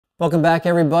Welcome back,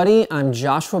 everybody. I'm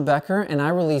Joshua Becker, and I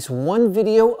release one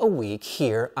video a week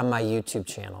here on my YouTube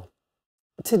channel.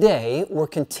 Today, we're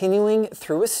continuing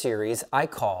through a series I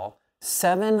call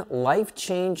 7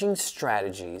 Life-Changing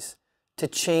Strategies to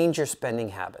Change Your Spending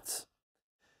Habits.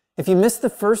 If you missed the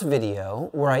first video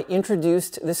where I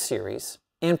introduced this series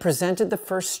and presented the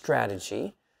first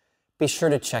strategy, be sure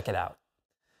to check it out.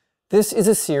 This is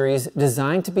a series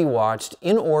designed to be watched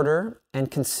in order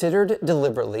and considered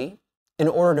deliberately in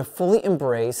order to fully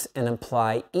embrace and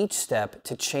apply each step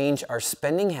to change our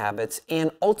spending habits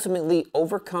and ultimately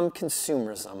overcome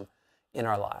consumerism in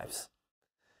our lives.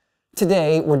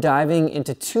 Today, we're diving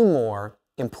into 2 more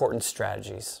important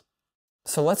strategies.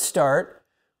 So let's start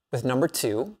with number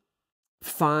 2,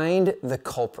 find the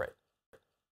culprit.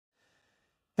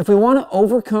 If we want to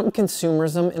overcome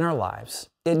consumerism in our lives,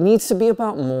 it needs to be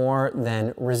about more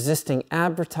than resisting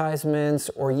advertisements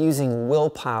or using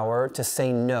willpower to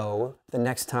say no the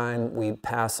next time we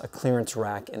pass a clearance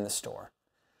rack in the store.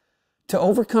 To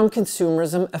overcome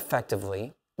consumerism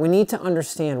effectively, we need to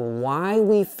understand why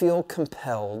we feel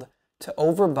compelled to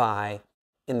overbuy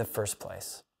in the first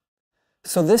place.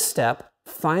 So this step,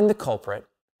 find the culprit,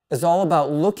 is all about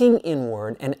looking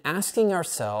inward and asking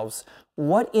ourselves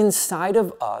what inside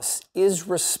of us is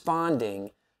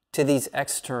responding to these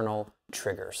external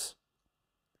triggers.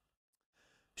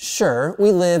 Sure, we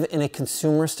live in a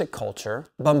consumeristic culture,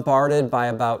 bombarded by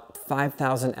about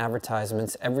 5,000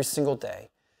 advertisements every single day,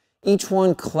 each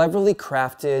one cleverly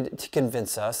crafted to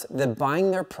convince us that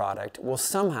buying their product will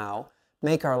somehow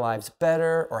make our lives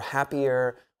better or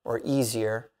happier or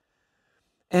easier.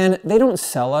 And they don't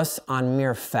sell us on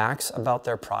mere facts about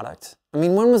their product. I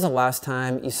mean, when was the last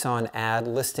time you saw an ad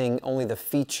listing only the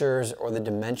features or the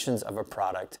dimensions of a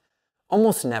product?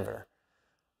 Almost never.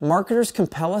 Marketers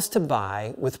compel us to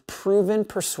buy with proven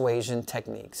persuasion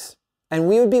techniques, and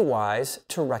we would be wise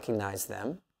to recognize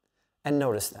them and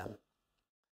notice them.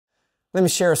 Let me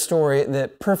share a story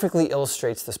that perfectly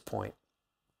illustrates this point.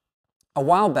 A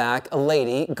while back, a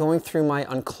lady going through my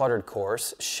Uncluttered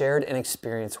course shared an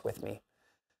experience with me.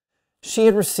 She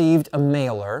had received a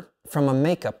mailer from a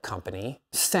makeup company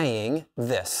saying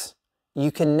this: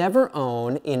 "You can never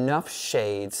own enough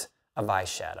shades of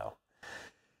eyeshadow."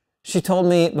 She told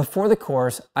me before the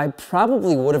course, I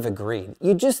probably would have agreed.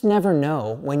 You just never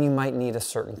know when you might need a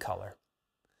certain color.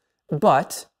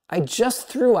 But I just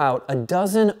threw out a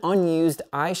dozen unused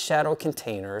eyeshadow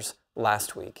containers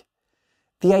last week.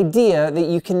 The idea that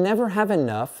you can never have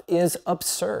enough is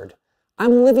absurd.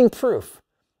 I'm living proof,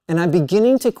 and I'm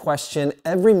beginning to question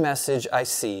every message I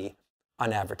see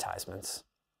on advertisements.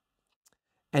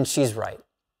 And she's right.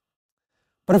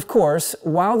 But of course,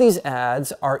 while these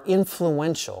ads are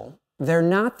influential, they're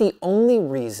not the only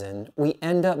reason we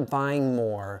end up buying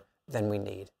more than we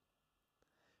need.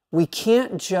 We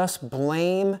can't just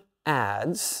blame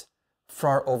ads for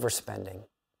our overspending.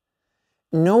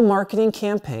 No marketing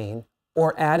campaign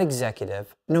or ad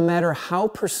executive, no matter how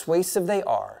persuasive they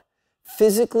are,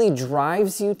 physically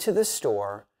drives you to the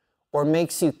store or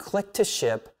makes you click to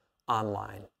ship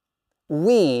online.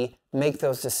 We make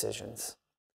those decisions.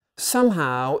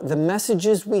 Somehow, the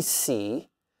messages we see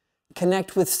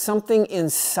connect with something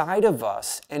inside of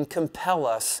us and compel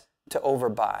us to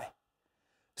overbuy.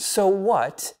 So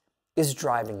what is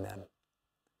driving them?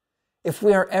 If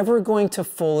we are ever going to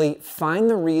fully find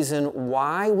the reason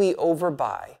why we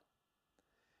overbuy,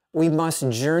 we must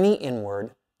journey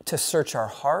inward to search our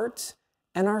heart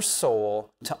and our soul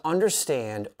to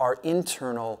understand our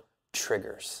internal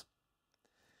triggers.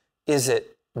 Is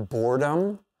it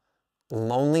boredom,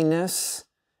 loneliness,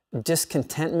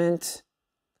 discontentment?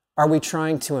 Are we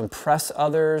trying to impress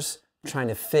others, trying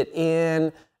to fit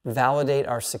in, validate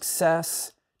our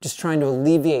success, just trying to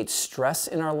alleviate stress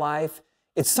in our life?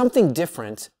 It's something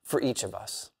different for each of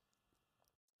us.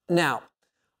 Now,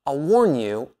 I'll warn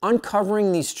you,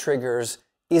 uncovering these triggers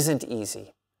isn't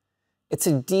easy. It's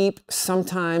a deep,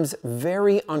 sometimes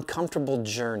very uncomfortable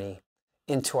journey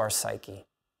into our psyche.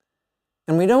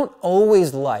 And we don't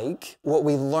always like what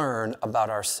we learn about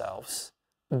ourselves,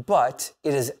 but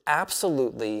it is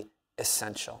absolutely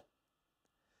essential.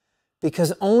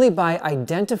 Because only by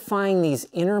identifying these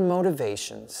inner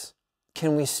motivations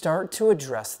can we start to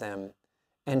address them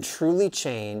and truly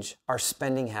change our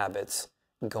spending habits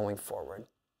going forward.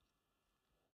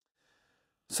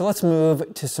 So let's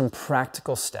move to some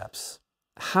practical steps.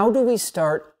 How do we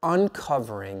start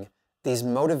uncovering these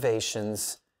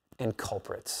motivations and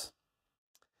culprits?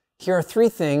 Here are 3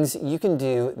 things you can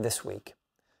do this week.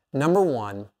 Number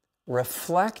 1,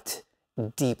 reflect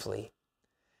deeply.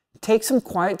 Take some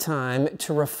quiet time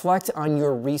to reflect on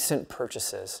your recent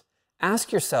purchases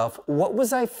Ask yourself, what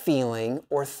was I feeling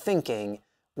or thinking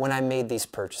when I made these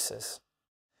purchases?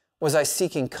 Was I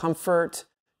seeking comfort,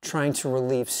 trying to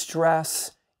relieve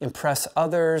stress, impress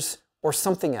others, or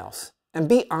something else? And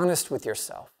be honest with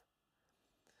yourself.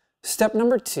 Step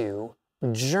number 2,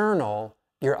 journal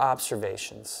your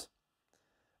observations.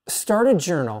 Start a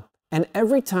journal, and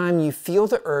every time you feel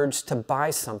the urge to buy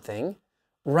something,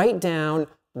 write down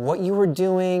what you were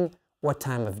doing, what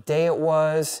time of day it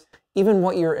was, even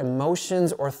what your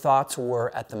emotions or thoughts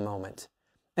were at the moment.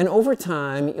 And over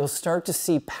time, you'll start to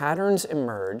see patterns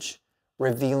emerge,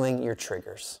 revealing your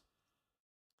triggers.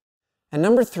 And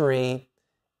number 3,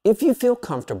 if you feel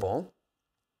comfortable,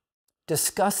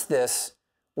 discuss this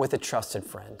with a trusted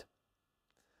friend.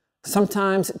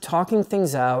 Sometimes talking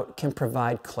things out can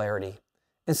provide clarity,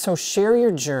 and so share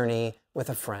your journey with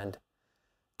a friend.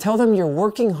 Tell them you're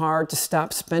working hard to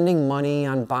stop spending money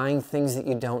on buying things that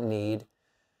you don't need.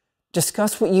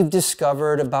 Discuss what you've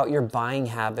discovered about your buying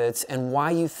habits and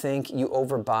why you think you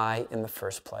overbuy in the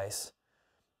first place.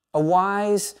 A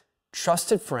wise,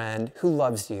 trusted friend who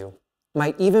loves you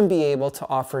might even be able to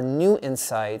offer new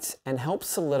insights and help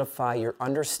solidify your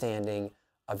understanding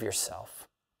of yourself.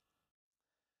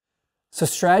 So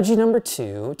strategy number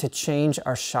 2 to change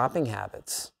our shopping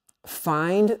habits,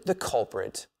 find the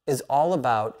culprit, is all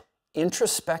about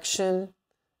introspection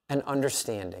and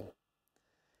understanding.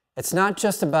 It's not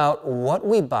just about what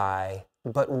we buy,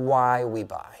 but why we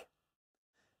buy.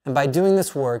 And by doing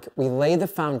this work, we lay the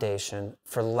foundation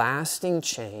for lasting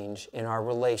change in our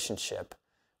relationship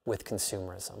with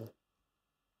consumerism.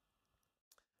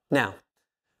 Now,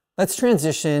 let's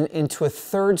transition into a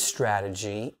third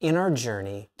strategy in our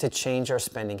journey to change our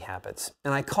spending habits.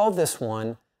 And I call this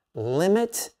one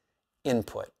limit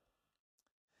input.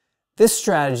 This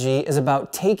strategy is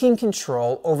about taking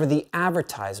control over the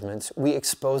advertisements we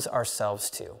expose ourselves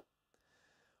to.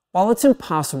 While it's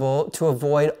impossible to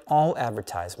avoid all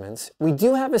advertisements, we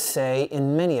do have a say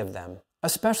in many of them,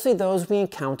 especially those we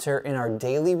encounter in our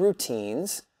daily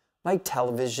routines, like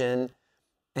television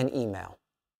and email.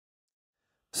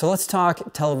 So let's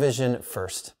talk television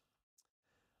first.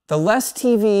 The less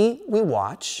TV we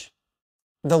watch,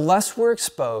 the less we're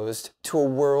exposed to a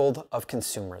world of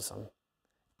consumerism.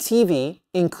 TV,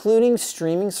 including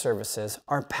streaming services,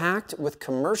 are packed with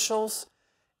commercials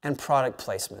and product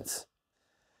placements.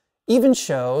 Even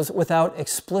shows without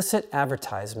explicit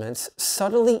advertisements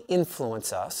subtly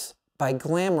influence us by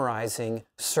glamorizing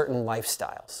certain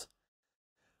lifestyles.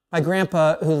 My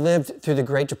grandpa, who lived through the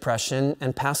Great Depression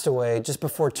and passed away just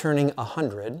before turning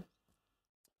 100,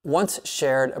 once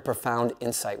shared a profound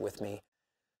insight with me.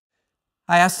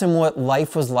 I asked him what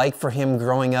life was like for him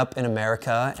growing up in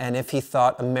America and if he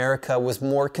thought America was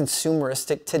more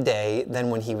consumeristic today than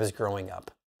when he was growing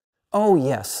up. "Oh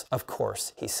yes, of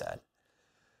course," he said.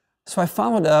 So I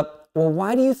followed up, "Well,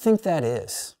 why do you think that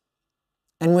is?"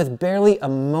 And with barely a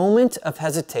moment of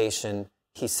hesitation,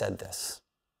 he said this: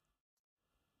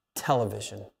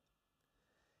 television.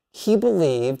 He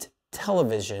believed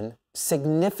television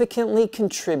significantly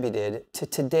contributed to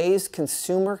today's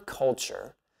consumer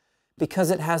culture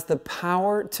because it has the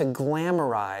power to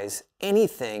glamorize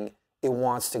anything it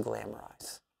wants to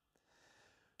glamorize.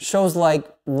 Shows like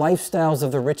Lifestyles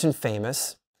of the Rich and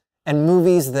Famous and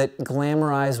movies that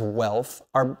glamorize wealth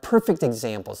are perfect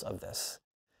examples of this.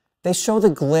 They show the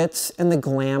glitz and the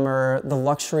glamour, the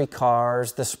luxury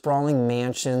cars, the sprawling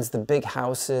mansions, the big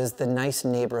houses, the nice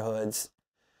neighborhoods,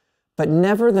 but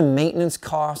never the maintenance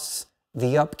costs,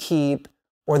 the upkeep,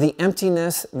 or the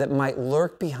emptiness that might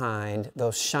lurk behind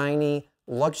those shiny,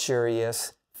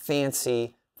 luxurious,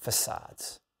 fancy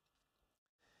facades.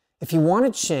 If you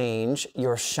want to change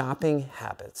your shopping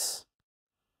habits,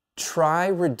 try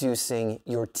reducing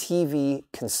your TV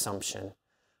consumption.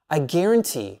 I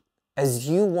guarantee as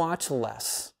you watch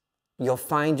less, you'll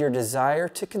find your desire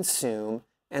to consume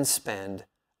and spend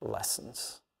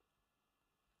lessens.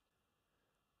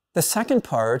 The second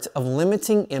part of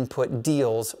limiting input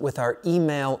deals with our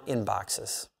email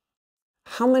inboxes.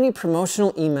 How many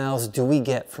promotional emails do we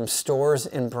get from stores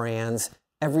and brands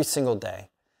every single day?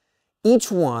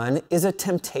 Each one is a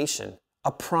temptation,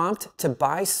 a prompt to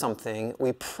buy something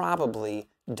we probably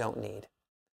don't need.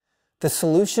 The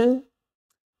solution?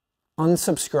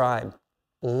 Unsubscribe.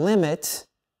 Limit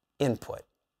input.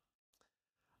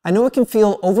 I know it can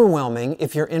feel overwhelming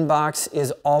if your inbox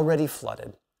is already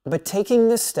flooded, but taking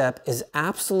this step is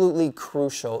absolutely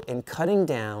crucial in cutting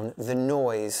down the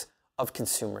noise of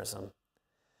consumerism.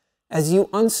 As you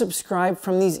unsubscribe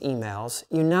from these emails,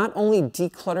 you not only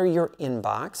declutter your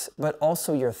inbox, but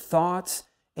also your thoughts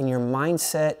and your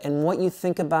mindset and what you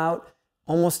think about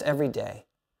almost every day.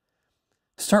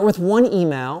 Start with one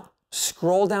email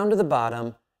scroll down to the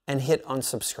bottom, and hit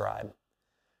unsubscribe.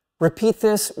 Repeat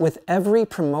this with every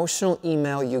promotional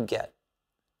email you get,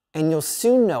 and you'll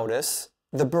soon notice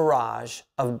the barrage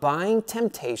of buying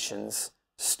temptations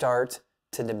start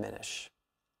to diminish.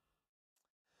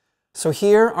 So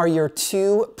here are your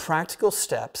 2 practical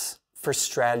steps for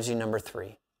strategy number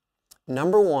 3.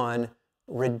 Number 1,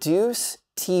 reduce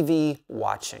TV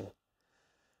watching.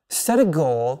 Set a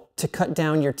goal to cut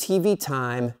down your TV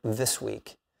time this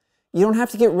week. You don't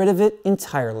have to get rid of it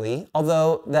entirely,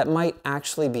 although that might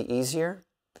actually be easier.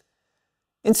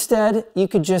 Instead, you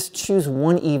could just choose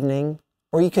one evening,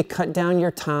 or you could cut down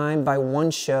your time by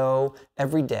one show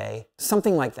every day,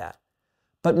 something like that.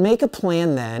 But make a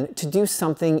plan then to do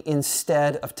something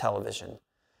instead of television.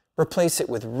 Replace it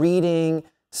with reading,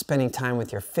 spending time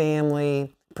with your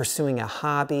family, pursuing a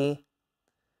hobby.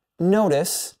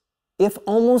 Notice if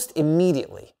almost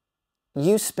immediately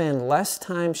you spend less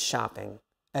time shopping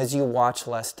as you watch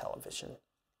less television.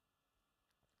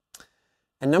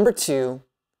 And number 2,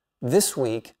 this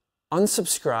week,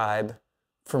 unsubscribe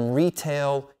from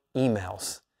retail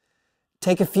emails.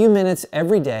 Take a few minutes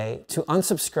every day to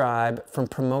unsubscribe from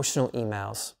promotional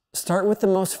emails. Start with the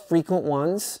most frequent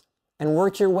ones and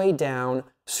work your way down,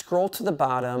 scroll to the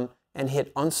bottom, and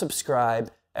hit unsubscribe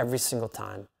every single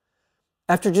time.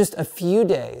 After just a few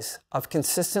days of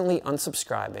consistently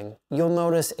unsubscribing, you'll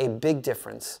notice a big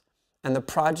difference, and the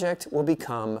project will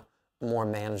become more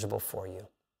manageable for you.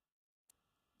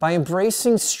 By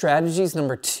embracing strategies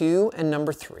number 2 and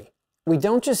number 3, we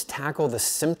don't just tackle the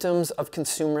symptoms of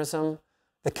consumerism,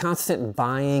 the constant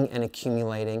buying and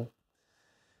accumulating.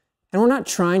 And we're not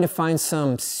trying to find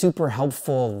some super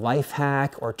helpful life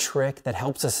hack or trick that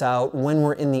helps us out when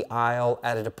we're in the aisle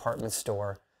at a department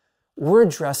store. We're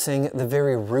addressing the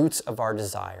very roots of our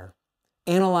desire,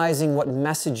 analyzing what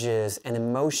messages and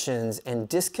emotions and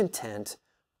discontent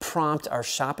prompt our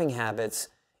shopping habits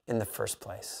in the first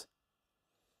place.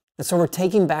 And so we're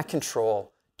taking back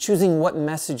control, choosing what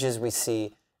messages we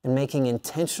see, and making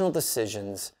intentional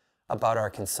decisions about our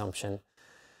consumption.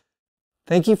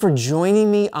 Thank you for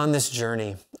joining me on this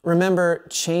journey. Remember,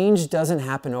 change doesn't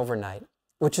happen overnight,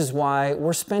 which is why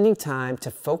we're spending time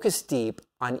to focus deep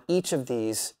on each of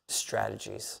these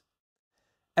strategies.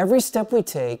 Every step we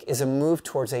take is a move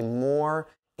towards a more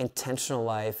intentional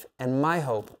life, and my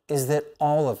hope is that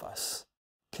all of us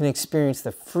can experience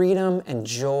the freedom and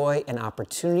joy and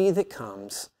opportunity that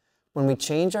comes when we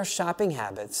change our shopping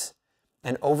habits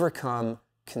and overcome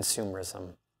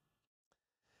consumerism.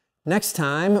 Next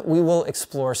time, we will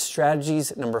explore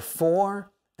strategies number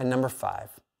 4 and number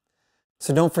 5.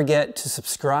 So don't forget to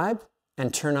subscribe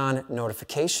and turn on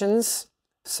notifications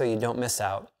so you don't miss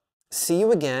out. See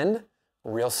you again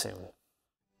real soon.